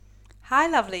Hi,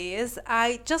 lovelies.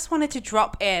 I just wanted to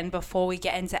drop in before we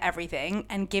get into everything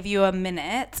and give you a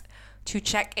minute to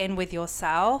check in with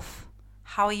yourself.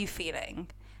 How are you feeling?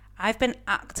 I've been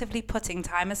actively putting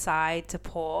time aside to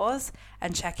pause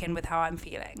and check in with how I'm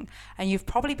feeling. And you've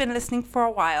probably been listening for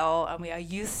a while, and we are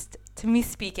used to me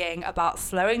speaking about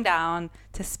slowing down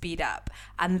to speed up.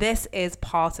 And this is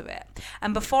part of it.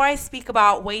 And before I speak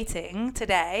about waiting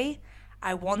today,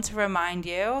 I want to remind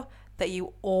you that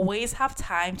you always have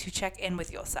time to check in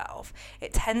with yourself.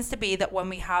 It tends to be that when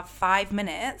we have 5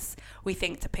 minutes, we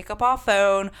think to pick up our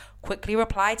phone, quickly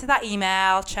reply to that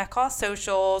email, check our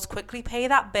socials, quickly pay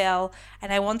that bill.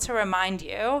 And I want to remind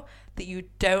you that you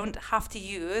don't have to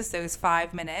use those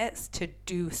 5 minutes to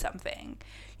do something.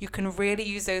 You can really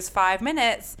use those 5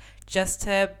 minutes just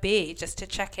to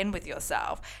check in with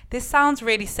yourself. This sounds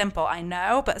really simple, I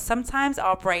know, but sometimes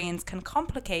our brains can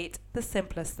complicate the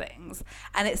simplest things.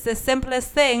 And it's the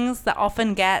simplest things that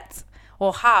often have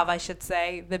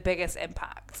the biggest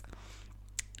impact.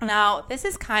 Now, this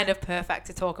is kind of perfect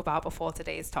to talk about before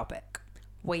today's topic,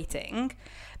 waiting,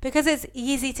 because it's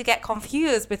easy to get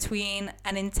confused between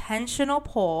an intentional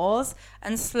pause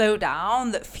and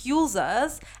slowdown that fuels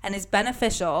us and is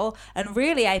beneficial. And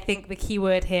really, I think the key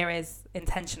word here is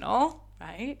intentional,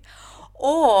 right?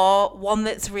 Or one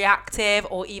that's reactive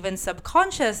or even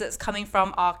subconscious, that's coming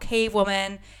from our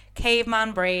caveman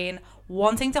brain,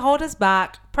 wanting to hold us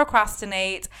back,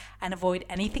 procrastinate, and avoid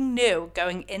anything new,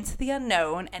 going into the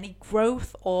unknown, any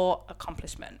growth or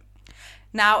accomplishment.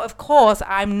 Now, of course,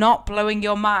 I'm not blowing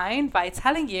your mind by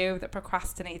telling you that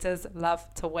procrastinators love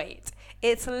to wait.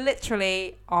 It's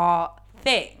literally our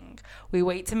thing. We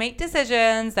wait to make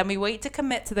decisions, then we wait to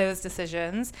commit to those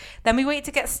decisions, then we wait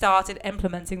to get started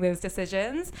implementing those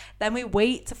decisions, then we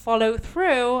wait to follow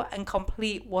through and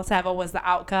complete whatever was the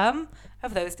outcome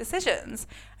of those decisions.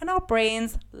 And our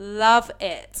brains love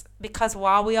it because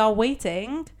while we are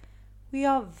waiting, we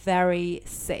are very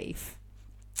safe.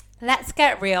 Let's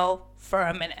get real for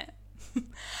a minute.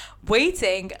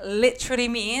 Waiting literally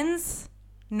means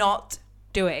not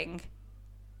doing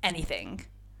anything.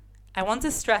 I want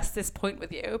to stress this point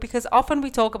with you because often we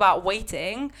talk about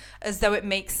waiting as though it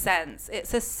makes sense.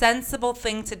 It's a sensible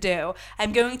thing to do.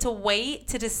 I'm going to wait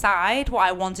to decide what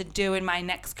I want to do in my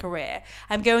next career.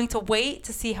 I'm going to wait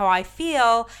to see how I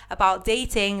feel about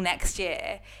dating next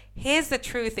year. Here's the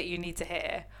truth that you need to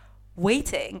hear.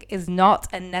 Waiting is not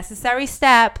a necessary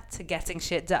step to getting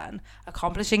shit done,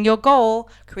 accomplishing your goal,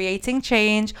 creating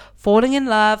change, falling in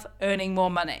love, earning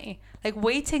more money.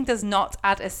 Waiting does not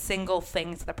add a single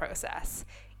thing to the process.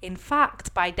 In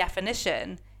fact, by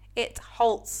definition, it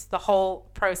halts the whole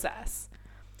process.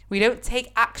 We don't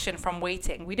take action from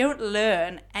waiting. We don't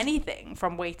learn anything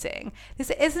from waiting.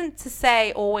 This isn't to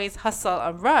say always hustle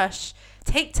and rush.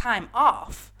 Take time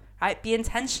off, right? Be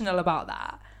intentional about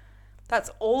that.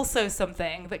 That's also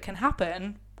something that can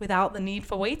happen without the need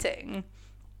for waiting.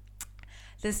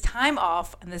 There's time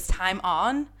off and there's time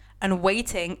on, and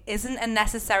waiting isn't a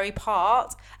necessary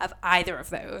part of either of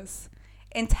those.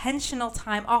 Intentional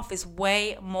time off is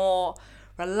way more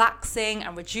relaxing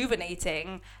and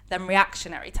rejuvenating than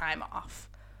reactionary time off.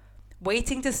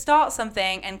 Waiting to start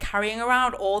something and carrying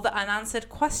around all the unanswered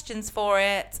questions for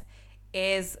it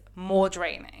is more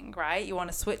draining, right? You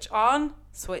want to switch on,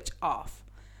 switch off.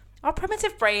 Our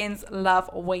primitive brains love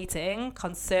waiting,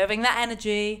 conserving that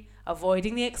energy,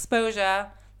 avoiding the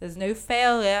exposure. There's no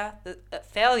failure.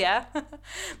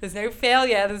 There's no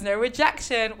failure. There's no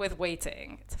rejection with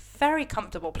waiting. It's a very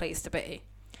comfortable place to be.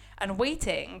 And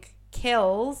waiting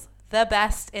kills the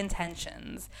best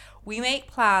intentions. We make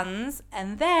plans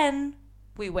and then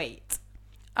we wait.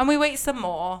 And we wait some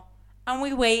more. And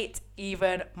we wait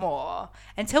even more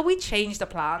until we change the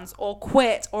plans or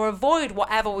quit or avoid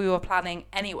whatever we were planning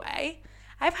anyway.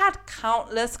 I've had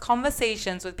countless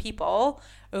conversations with people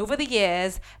over the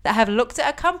years that have looked at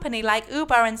a company like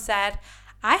Uber and said,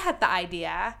 I had the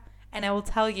idea, and I will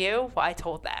tell you what I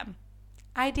told them.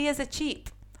 Ideas are cheap.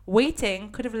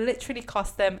 Waiting could have literally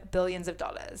cost them billions of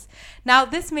dollars. Now,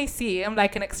 this may seem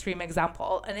like an extreme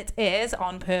example, and it is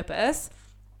on purpose,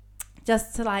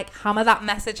 just to hammer that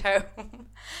message home.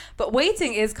 But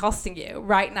waiting is costing you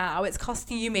right now. It's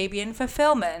costing you maybe in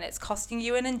fulfillment. It's costing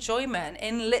you in enjoyment,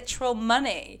 in literal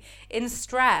money, in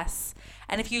stress.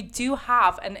 And if you do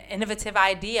have an innovative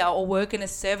idea or work in a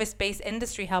service-based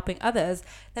industry helping others,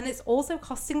 then it's also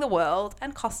costing the world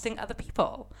and costing other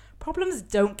people. Problems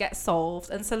don't get solved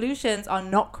and solutions are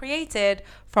not created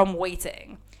from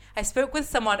waiting. I spoke with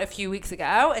someone a few weeks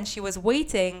ago and she was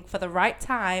waiting for the right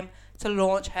time to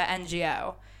launch her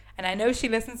NGO. And I know she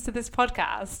listens to this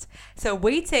podcast. So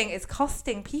waiting is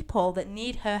costing people that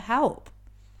need her help.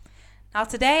 Now,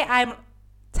 today I'm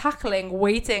tackling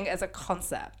waiting as a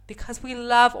concept because we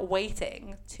love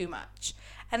waiting too much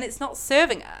and it's not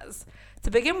serving us.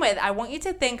 To begin with, I want you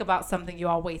to think about something you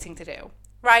are waiting to do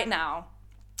right now,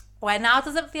 where now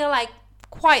doesn't feel like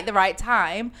quite the right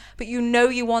time, but you know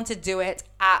you want to do it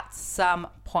at some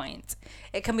point.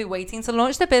 It can be waiting to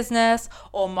launch the business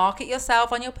or market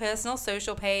yourself on your personal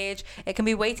social page. It can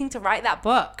be waiting to write that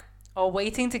book or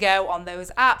waiting to go on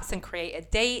those apps and create a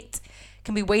date. It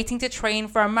can be waiting to train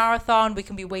for a marathon. We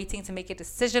can be waiting to make a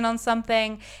decision on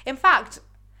something. In fact,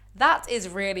 that is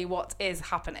really what is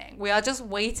happening. We are just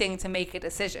waiting to make a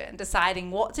decision, deciding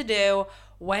what to do,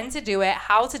 when to do it,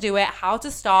 how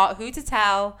to start, who to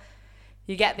tell.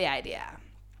 You get the idea.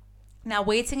 Now,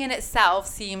 waiting in itself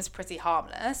seems pretty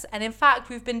harmless. And in fact,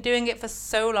 we've been doing it for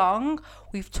so long,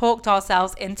 we've talked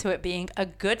ourselves into it being a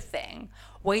good thing,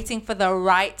 waiting for the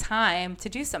right time to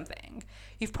do something.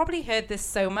 You've probably heard this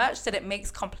so much that it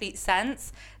makes complete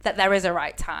sense that there is a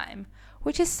right time,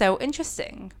 which is so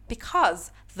interesting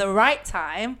because the right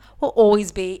time will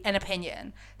always be an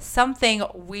opinion, something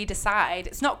we decide.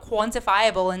 It's not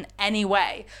quantifiable in any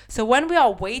way. So when we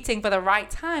are waiting for the right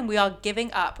time, we are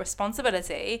giving up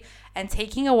responsibility and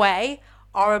taking away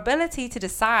our ability to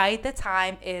decide the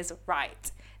time is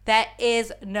right. There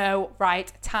is no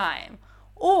right time,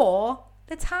 or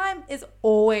the time is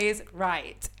always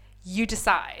right. You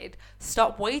decide.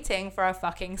 Stop waiting for a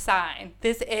fucking sign.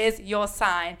 This is your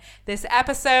sign. This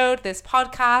episode, this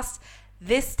podcast,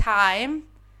 the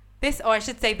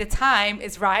time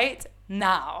is right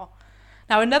now.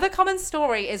 Now, another common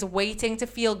story is waiting to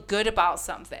feel good about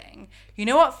something. You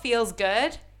know what feels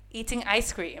good? Eating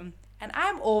ice cream. And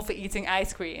I'm all for eating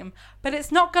ice cream, but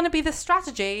it's not going to be the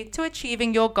strategy to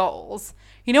achieving your goals.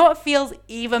 You know what feels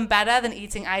even better than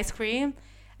eating ice cream?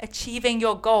 Achieving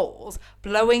your goals,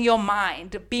 blowing your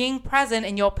mind, being present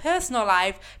in your personal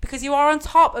life because you are on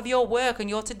top of your work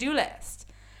and your to-do list.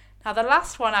 Now, the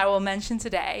last one I will mention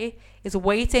today is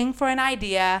waiting for an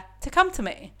idea to come to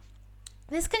me.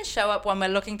 This can show up when we're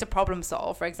looking to problem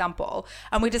solve, for example,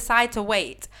 and we decide to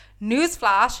wait.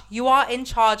 Newsflash, you are in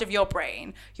charge of your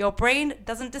brain. Your brain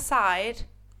doesn't decide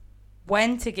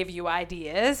when to give you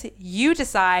ideas, you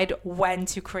decide when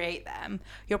to create them.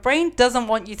 Your brain doesn't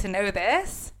want you to know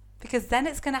this because then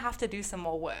it's going to have to do some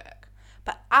more work.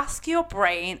 But ask your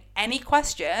brain any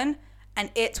question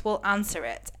and it will answer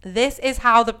it. This is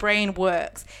how the brain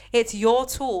works. It's your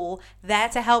tool there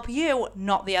to help you,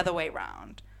 not the other way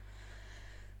around.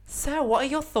 So, what are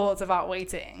your thoughts about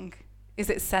waiting? Is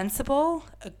it sensible?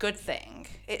 A good thing?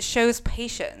 It shows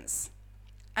patience.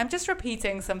 I'm just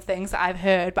repeating some things that I've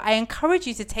heard, but I encourage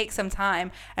you to take some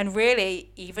time and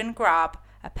really even grab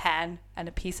a pen and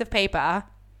a piece of paper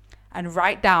and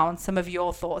write down some of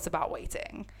your thoughts about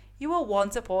waiting. You will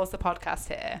want to pause the podcast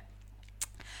here.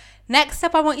 Next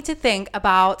up, I want you to think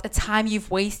about a time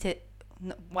you've wasted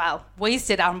and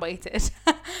waited.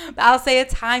 But I'll say a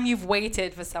time you've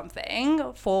waited for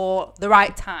something for the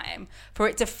right time, for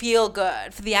it to feel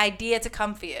good, for the idea to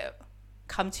come to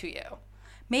you.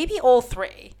 Maybe all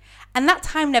three. And that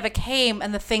time never came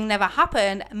and the thing never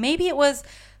happened. Maybe it was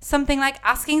something like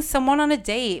asking someone on a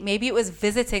date. Maybe it was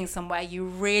visiting somewhere you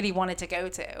really wanted to go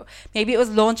to. Maybe it was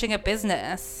launching a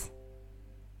business.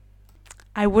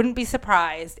 I wouldn't be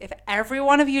surprised if every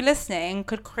one of you listening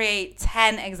could create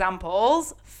 10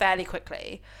 examples fairly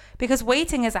quickly. Because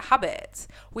waiting is a habit.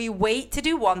 We wait to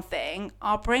do one thing.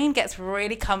 Our brain gets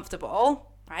really comfortable.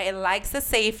 Right? It likes the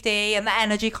safety and the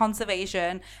energy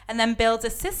conservation and then builds a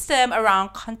system around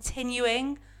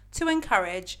continuing to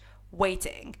encourage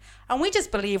waiting. And we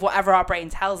just believe whatever our brain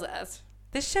tells us.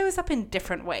 This shows up in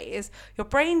different ways. Your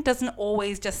brain doesn't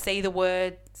always just say the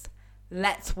words,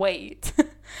 let's wait.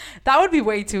 That would be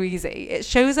way too easy. It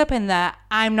shows up in the,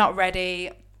 I'm not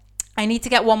ready. I need to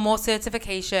get one more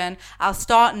certification. I'll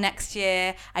start next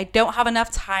year. I don't have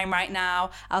enough time right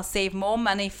now. I'll save more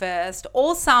money first.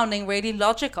 All sounding really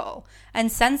logical and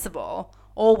sensible.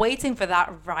 All waiting for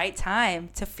that right time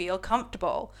to feel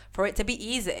comfortable, for it to be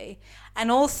easy. And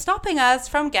all stopping us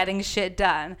from getting shit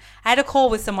done. I had a call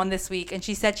with someone this week and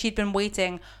she said she'd been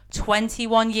waiting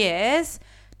 21 years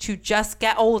to just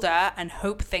get older and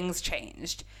hope things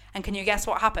changed. And can you guess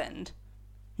what happened?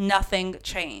 Nothing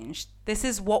changed. This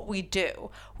is what we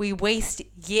do. We waste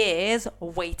years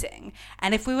waiting.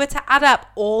 And if we were to add up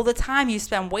all the time you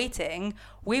spend waiting,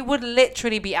 we would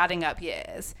literally be adding up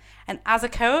years. And as a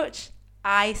coach,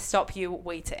 I stop you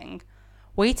waiting.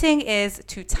 Waiting is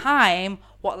to time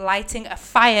what lighting a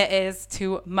fire is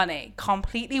to money.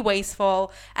 Completely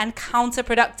wasteful and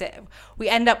counterproductive. We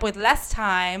end up with less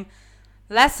time,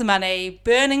 less money,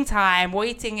 burning time,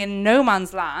 waiting in no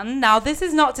man's land. Now, this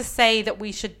is not to say that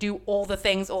we should do all the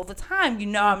things all the time. You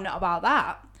know I'm not about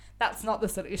that. That's not the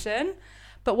solution.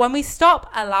 But when we stop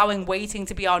allowing waiting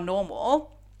to be our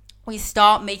normal, we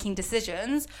start making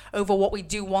decisions over what we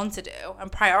do want to do and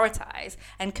prioritize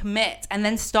and commit, and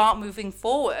then start moving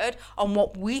forward on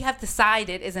what we have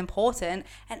decided is important,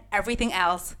 and everything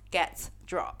else gets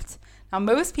dropped. Now,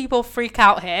 most people freak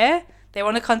out here. They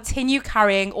want to continue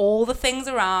carrying all the things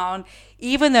around,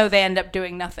 even though they end up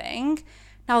doing nothing.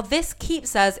 Now, this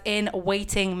keeps us in a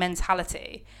waiting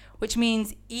mentality, which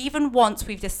means even once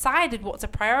we've decided what to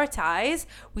prioritize,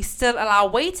 we still allow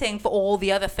waiting for all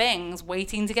the other things,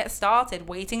 waiting to get started,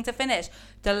 waiting to finish,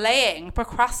 delaying,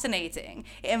 procrastinating.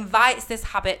 It invites this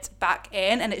habit back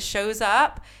in, and it shows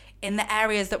up in the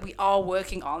areas that we are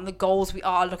working on, the goals we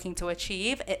are looking to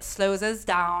achieve. It slows us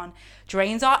down,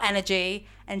 drains our energy,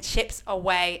 and chips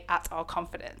away at our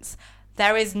confidence.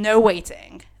 There is no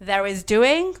waiting. There is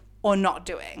doing or not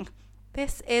doing.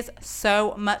 This is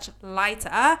so much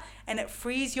lighter, and it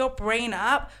frees your brain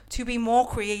up to be more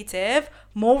creative,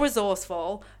 more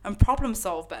resourceful, and problem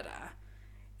solve better.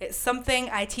 It's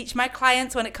something I teach my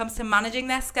clients when it comes to managing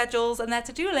their schedules and their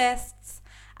to-do lists.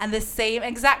 And the same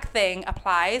exact thing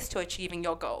applies to achieving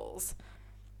your goals.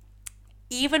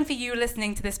 Even for you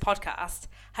listening to this podcast,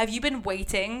 have you been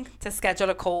waiting to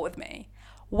schedule a call with me?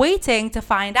 Waiting to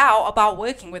find out about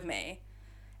working with me?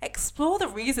 Explore the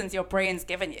reasons your brain's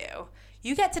given you.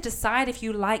 You get to decide if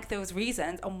you like those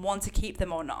reasons and want to keep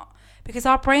them or not, because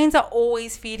our brains are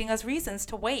always feeding us reasons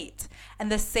to wait.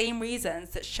 And the same reasons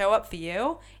that show up for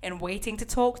you in waiting to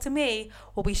talk to me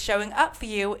will be showing up for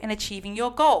you in achieving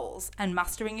your goals and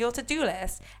mastering your to-do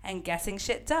list and getting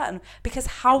shit done, because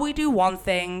how we do one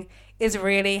thing is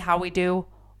really how we do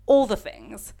all the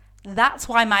things. That's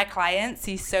why my clients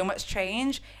see so much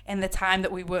change in the time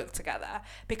that we work together,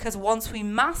 because once we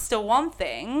master one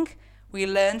thing, we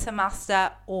learn to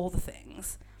master all the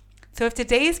things. So if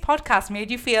today's podcast made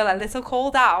you feel a little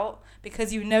called out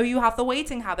because you know you have the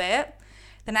waiting habit,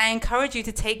 then I encourage you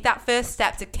to take that first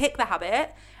step to kick the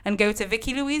habit and go to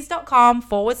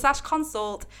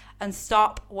vickylouise.com/consult and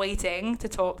stop waiting to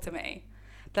talk to me.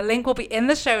 The link will be in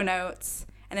the show notes,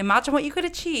 and imagine what you could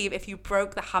achieve if you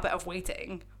broke the habit of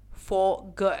waiting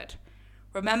for good.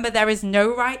 Remember, there is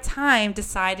no right time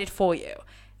decided for you.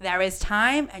 There is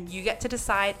time, and you get to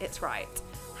decide it's right.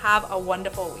 Have a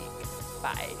wonderful week.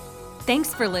 Bye.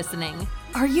 Thanks for listening.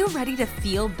 Are you ready to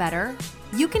feel better?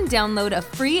 You can download a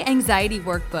free anxiety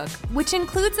workbook, which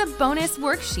includes a bonus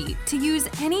worksheet to use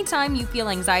anytime you feel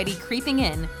anxiety creeping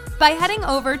in by heading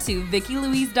over to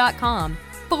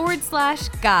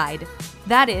vickylouise.com/guide.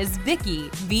 That is Vicky,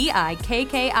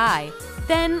 VIKKI,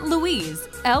 then Louise,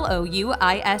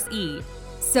 LOUISE.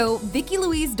 So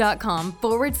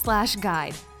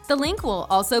vickylouise.com/guide. The link will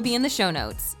also be in the show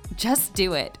notes. Just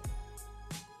do it.